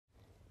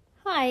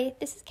Hi,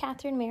 this is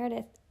Katherine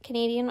Meredith,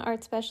 Canadian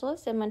art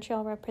specialist and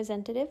Montreal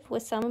representative,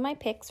 with some of my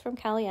picks from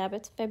Callie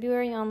Abbott's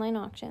February online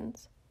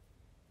auctions.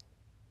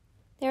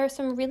 There are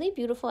some really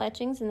beautiful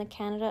etchings in the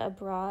Canada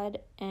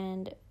Abroad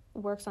and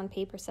works on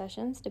paper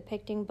sessions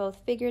depicting both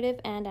figurative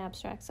and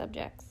abstract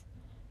subjects.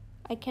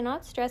 I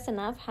cannot stress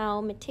enough how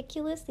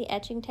meticulous the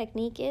etching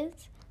technique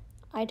is.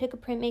 I took a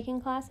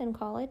printmaking class in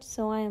college,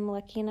 so I am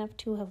lucky enough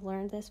to have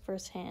learned this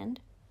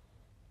firsthand.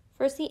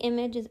 First, the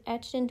image is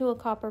etched into a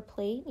copper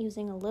plate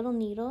using a little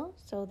needle,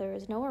 so there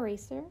is no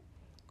eraser,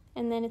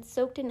 and then it's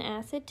soaked in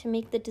acid to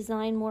make the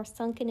design more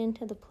sunken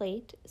into the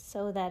plate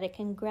so that it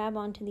can grab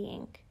onto the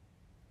ink.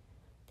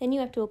 Then you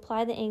have to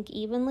apply the ink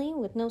evenly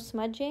with no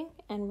smudging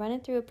and run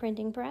it through a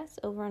printing press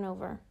over and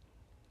over.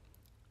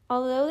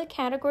 Although the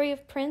category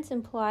of prints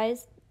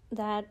implies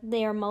that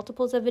they are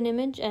multiples of an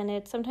image and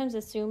it's sometimes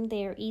assumed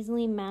they are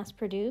easily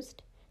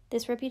mass-produced,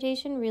 this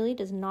reputation really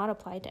does not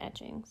apply to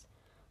etchings.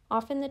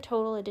 Often the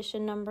total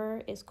edition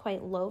number is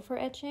quite low for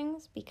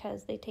etchings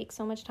because they take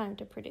so much time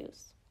to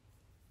produce.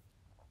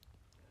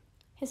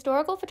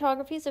 Historical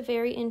photography is a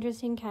very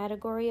interesting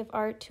category of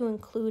art to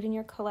include in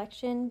your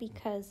collection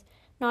because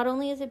not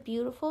only is it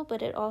beautiful,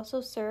 but it also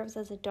serves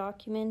as a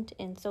document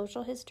in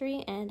social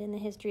history and in the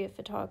history of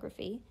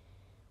photography,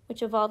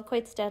 which evolved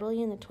quite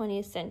steadily in the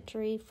 20th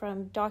century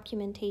from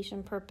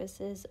documentation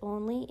purposes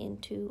only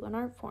into an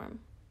art form.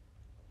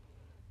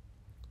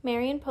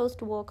 Marion Post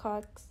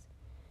Woolcock's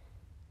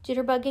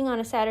Jitterbugging on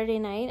a Saturday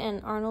Night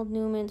and Arnold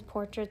Newman's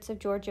portraits of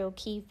George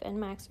O'Keeffe and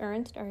Max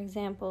Ernst are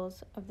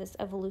examples of this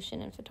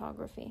evolution in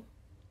photography.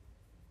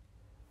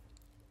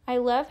 I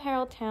love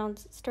Harold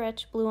Towne's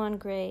Stretch Blue on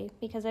Gray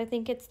because I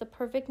think it's the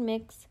perfect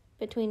mix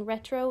between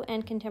retro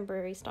and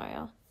contemporary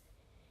style.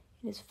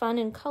 It is fun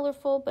and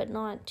colorful, but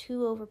not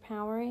too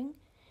overpowering.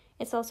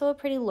 It's also a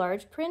pretty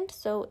large print,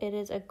 so it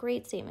is a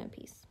great statement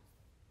piece.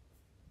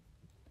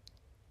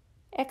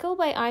 Echo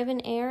by Ivan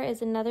Eyre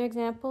is another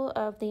example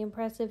of the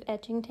impressive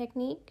etching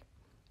technique,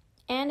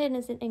 and it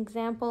is an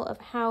example of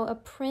how a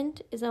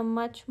print is a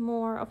much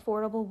more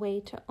affordable way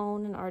to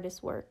own an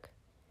artist's work.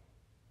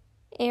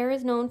 Eyre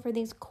is known for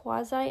these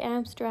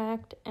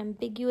quasi-abstract,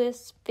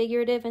 ambiguous,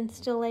 figurative, and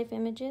still-life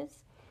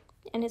images,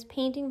 and his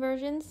painting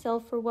versions sell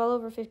for well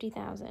over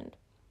 $50,000.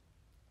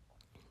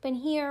 But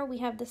here we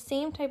have the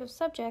same type of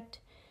subject,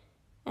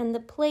 and the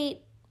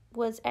plate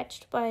was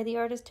etched by the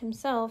artist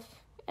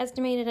himself,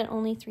 estimated at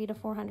only $300 to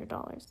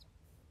 $400.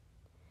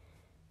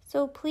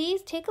 So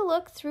please take a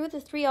look through the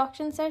 3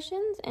 auction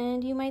sessions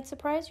and you might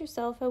surprise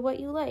yourself at what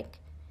you like.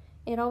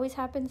 It always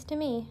happens to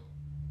me.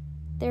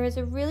 There is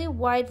a really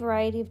wide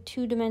variety of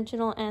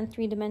 2-dimensional and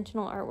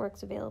 3-dimensional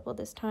artworks available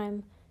this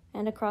time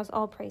and across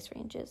all price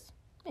ranges.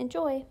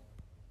 Enjoy!